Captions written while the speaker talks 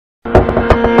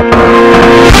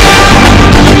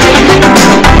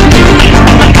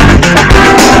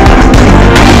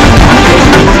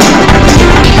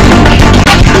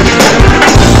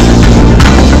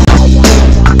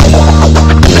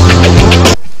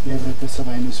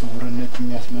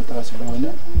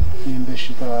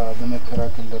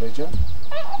በመከራከል ደረጃ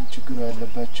ችግሩ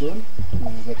ያለባቸውን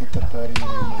በተጠርጣሪ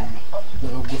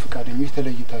በበጎ ፈቃደኞች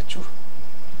ተለይታችሁ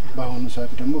በአሁኑ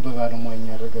ሰዓት ደግሞ በባለሙያኛ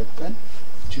ያረጋግጠን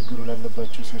ችግሩ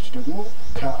ላለባቸው ሰዎች ደግሞ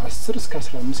ከ10 እስከ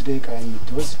 15 ደቂቃ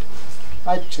የምትወስድ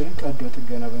አጭር ቀዶ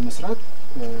ጥገና በመስራት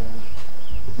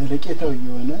ዘለቄታዊ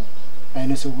የሆነ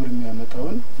አይነ ስውር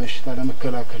የሚያመጣውን በሽታ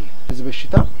ለመከላከል ነው።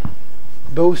 በሽታ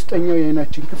በውስጠኛው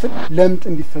የአይናችን ክፍል ለምጥ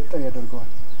እንዲፈጠር ያደርጋል።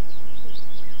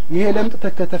 ይሄ ለምጥ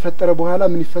ከተፈጠረ በኋላ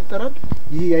ምን ይፈጠራል?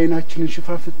 ይሄ የአይናችንን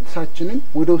ሽፋፍሳችንን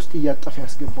ወደ ውስጥ እያጠፈ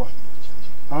ያስገባዋል።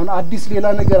 አሁን አዲስ ሌላ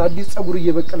ነገር አዲስ ጸጉር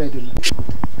እየበቀለ አይደለም።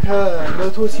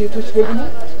 ከመቶ ሴቶች ደግሞ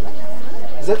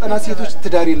 90 ሴቶች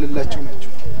ትዳር የሌላቸው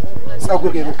ናቸው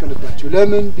ጸጉር የበቀለባቸው።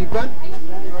 ለምን ቢባል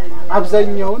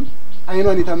አብዛኛውን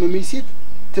አይኗን የታመመች ሴት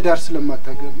ትዳር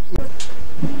ስለማታገባ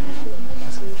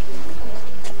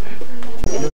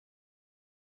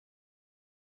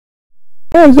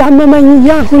ያመመኝ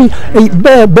ያሁን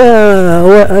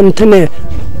በእንትን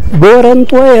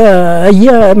በወረንጦ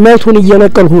የመቱን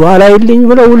እየነቀልሁ አላይልኝ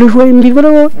ብለው ልጅ ወይም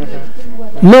ቢብለው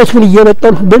መቱን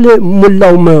እየነቀልሁ ብል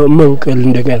ሙላው መንቀል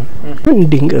እንደገና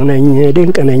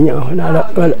ድንቅ ነኝ አሁን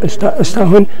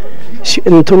እስካሁን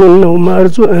እንትኑን ነው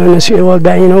ማርዙ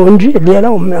ሲወጋኝ ነው እንጂ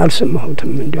ሌላው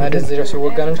አልሰማሁትም። እንደዚህ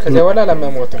ሲወጋ ነው ከዚያ በኋላ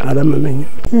አላመመኝም።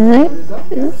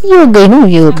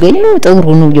 ይወጋኝ ነው ጥሩ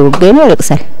ነው ይወጋኝ ነው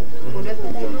ያለቅሳል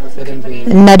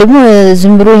እና ደግሞ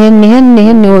ዝም ብሎ ይሄን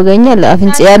ይወጋኛል።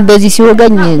 አፍንጫያን በዚህ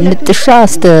ሲወጋኝ ልጥሻ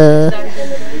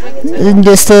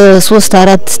እንደስተ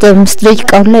 3-4-5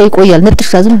 ደቂቃ ላይ ይቆያል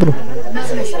ልጥሻ ዝም ብሎ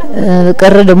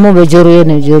ቀረ። ደግሞ በጆሮዬን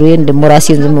ደግሞ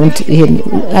ራሴን ዝም እንት ይሄን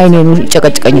አይኔን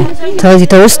ይጨቀጭቀኛል። ተዚህ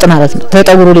ተውስጥ ማለት ነው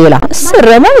ተጠጉሩ ሌላ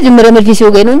ሰረማ ጀመረ መልክ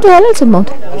ሲወጋኝ ነው እንጂ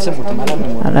አላልሰማሁትም።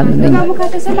 አላመመኝም።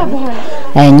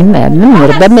 አይኝም ምን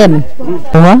ወርበም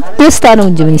ደስታ ነው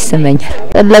እንጂ ምን ይሰማኛል?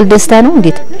 ቀላል ደስታ ነው።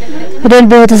 እንዴት ወደን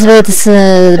በተስፋየትስ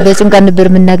በጭንቃን ነበር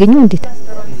የምናገኘው? እንዴት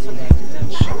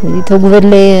ተጉበል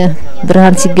ላይ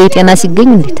ብርሃን ሲገኝ ጤና ሲገኝ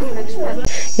እንዴት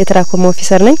የትራኮማ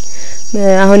ኦፊሰር ነኝ።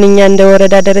 አሁን እኛ እንደ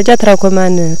ወረዳ ደረጃ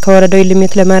ትራኮማን ከወረዳው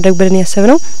ሊሚት ለማድረግ ብለን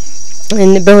ያሰብነው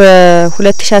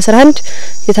በ2011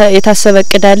 የታሰበ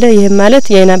እቅድ አለ። ይሄም ማለት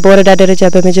የና በወረዳ ደረጃ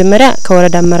በመጀመሪያ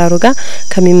ከወረዳ አመራሩ ጋር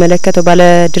ከሚመለከተው ባለ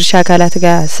ድርሻ አካላት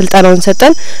ጋር ስልጣናውን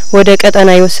ሰጠን ወደ ቀጠና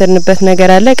የወሰድንበት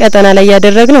ነገር አለ። ቀጠና ላይ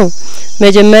ያደረግነው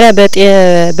መጀመሪያ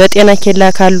በጤና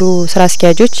ኬላ ካሉ ስራ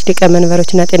አስኪያጆች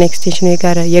ሊቀመንበሮችና ጤና ኤክስቴንሽን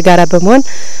የጋራ በመሆን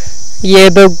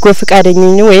የበጎ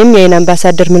ፈቃደኞች ወይም የአይን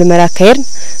አምባሳደር ምልመላ አካሄድ።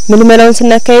 ምልመላውን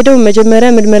ስናካሄደው መጀመሪያ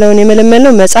ምልመላውን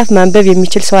የመለመልነው መጻፍ ማንበብ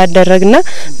የሚችል ሰው አደረግና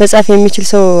መጻፍ የሚችል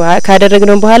ሰው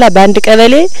ካደረግነው በኋላ በአንድ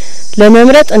ቀበሌ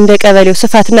ለመምረጥ እንደ ቀበሌው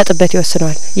ስፋትና ጥበት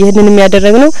ይወስነዋል። ይሄንንም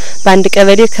ያደረግነው በአንድ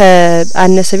ቀበሌ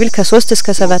ከአነሰቢል ከ3 እስከ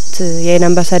 7 የአይን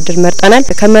አምባሳደር መርጠናል።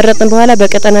 ከመረጥን በኋላ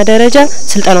በቀጠና ደረጃ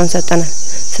ስልጣናውን ሰጠናል።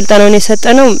 ስልጣናውን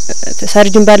የሰጠነው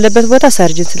ሰርጅን ባለበት ቦታ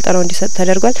ሰርጅን ስልጣናው እንዲሰጥ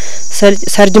ተደርጓል።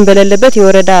 ሰርጅን በሌለበት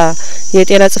የወረዳ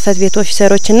የጤና ጽፈት ቤት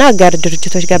ኦፊሰሮችና አጋር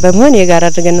ድርጅቶች ጋር በመሆን የጋራ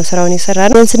አድርገን ነው ስራውን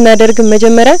የሰራነው። ምን ስናደርግ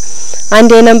መጀመሪያ አንድ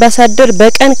የአይን አምባሳደር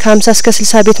በቀን ከ50 እስከ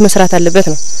 60 ቤት መስራት አለበት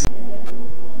ነው።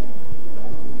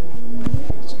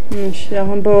 እሺ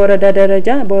አሁን በወረዳ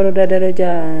ደረጃ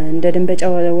እንደ ደንበጫ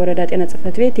ወረዳ ጤና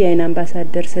ጽፈት ቤት የአይን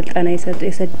አምባሳደር ስልጣና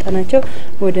የሰጠናቸው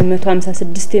ወደ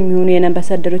 156 የሚሆኑ የአይን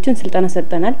አምባሳደሮችን ስልጣና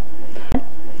ሰጠናል።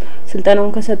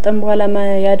 ስልጣናውን ከሰጠን በኋላ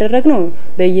ያደረግነው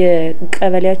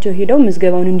በየቀበሌያቸው ሄደው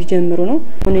ምዝገባውን እንዲጀምሩ ነው።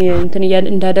 አሁን እንትን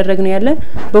እንዳደረግነው ያለ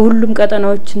በሁሉም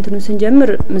ቀጠናዎች እንትኑ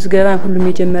ስንጀምር ምዝገባ ሁሉም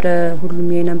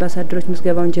የአይን አምባሳደሮች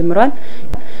ምዝገባውን ጀምረዋል።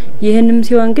 ይሄንም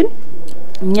ሲሆን ግን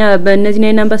እኛ በእነዚህ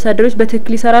የአይን አምባሳደሮች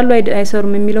በትክክል ይሰራሉ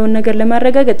አይሰሩም የሚለውን ነገር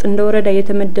ለማረጋገጥ እንደ ወረዳ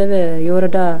የተመደበ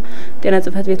የወረዳ ጤና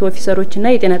ጽፈት ቤት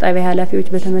ኦፊሰሮችና የጤና ጣቢያ ኃላፊዎች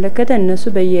በተመለከተ እነሱ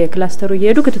በየክላስተሩ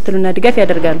እየሄዱ ክትትልና ድጋፍ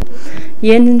ያደርጋሉ።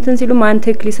 ይሄንን እንትን ሲሉ ማን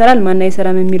ትክክል ይሰራል ማን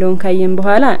አይሰራም የሚለውን ካየን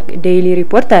በኋላ ዴይሊ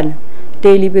ሪፖርት አለ።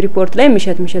 ዴይሊ ሪፖርት ላይ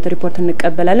ምሽት ሪፖርት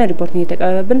እንቀበላለን። ሪፖርት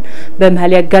እየተቀበልን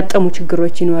በመሃል ያጋጠሙ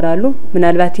ችግሮች ይኖራሉ።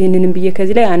 ምናልባት ይሄንንም ብዬ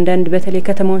ከዚህ ላይ አንዳንድ በተለይ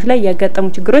ከተማዎች ላይ ያጋጠሙ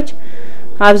ችግሮች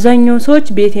አብዛኛው ሰዎች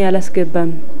ቤት ያላስገባም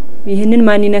ይሄንን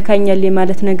ማን ይነካኛል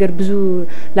ማለት ነገር ብዙ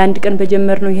ለአንድ ቀን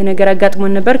በጀመር ነው ይሄ ነገር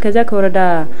አጋጥሞን ነበር። ከዛ ከወረዳ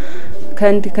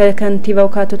ከንቲባው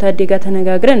ካቶ ታዴጋ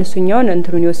ተነጋግረን እሱኛውን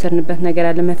እንትሩን የወሰድንበት ነገር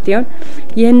አለ መፍትሄውን።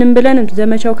 ይሄንን ብለን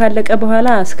ዘመቻው ካለቀ በኋላ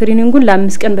ስክሪኒንጉን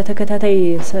ለ5 ቀን በተከታታይ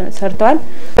ሰርተዋል።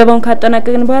 ገባውን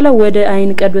ካጠናቀቅን በኋላ ወደ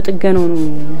አይን ቀዶ ጥገናው ነው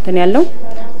እንትን ያለው።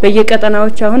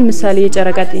 በየቀጠናዎች አሁን ምሳሌ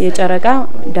የጨረቃ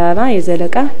ዳባ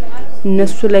የዘለቃ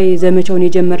እነሱ ላይ ዘመቻውን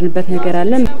የጀመርንበት ነገር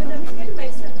አለ።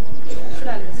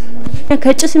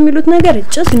 ከጭስ የሚሉት ነገር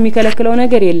ጭስ የሚከለክለው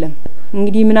ነገር የለም።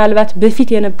 እንግዲህ ምናልባት በፊት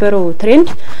የነበረው ትሬንድ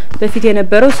በፊት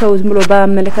የነበረው ሰው ዝም ብሎ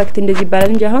ባመለካከት እንደዚህ ይባላል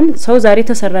እንጂ አሁን ሰው ዛሬ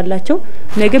ተሰራላቸው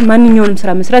ነገ ማንኛውንም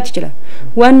ስራ መስራት ይችላል።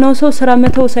 ዋናው ሰው ስራ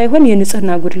መተው ሳይሆን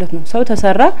የንጽህና ጉድለት ነው። ሰው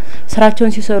ተሰራ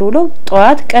ስራቸውን ሲሰሩ ነው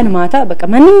ጠዋት ቀን ማታ በቃ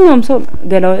ማንኛውም ሰው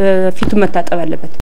ፊቱ መታጠብ አለበት።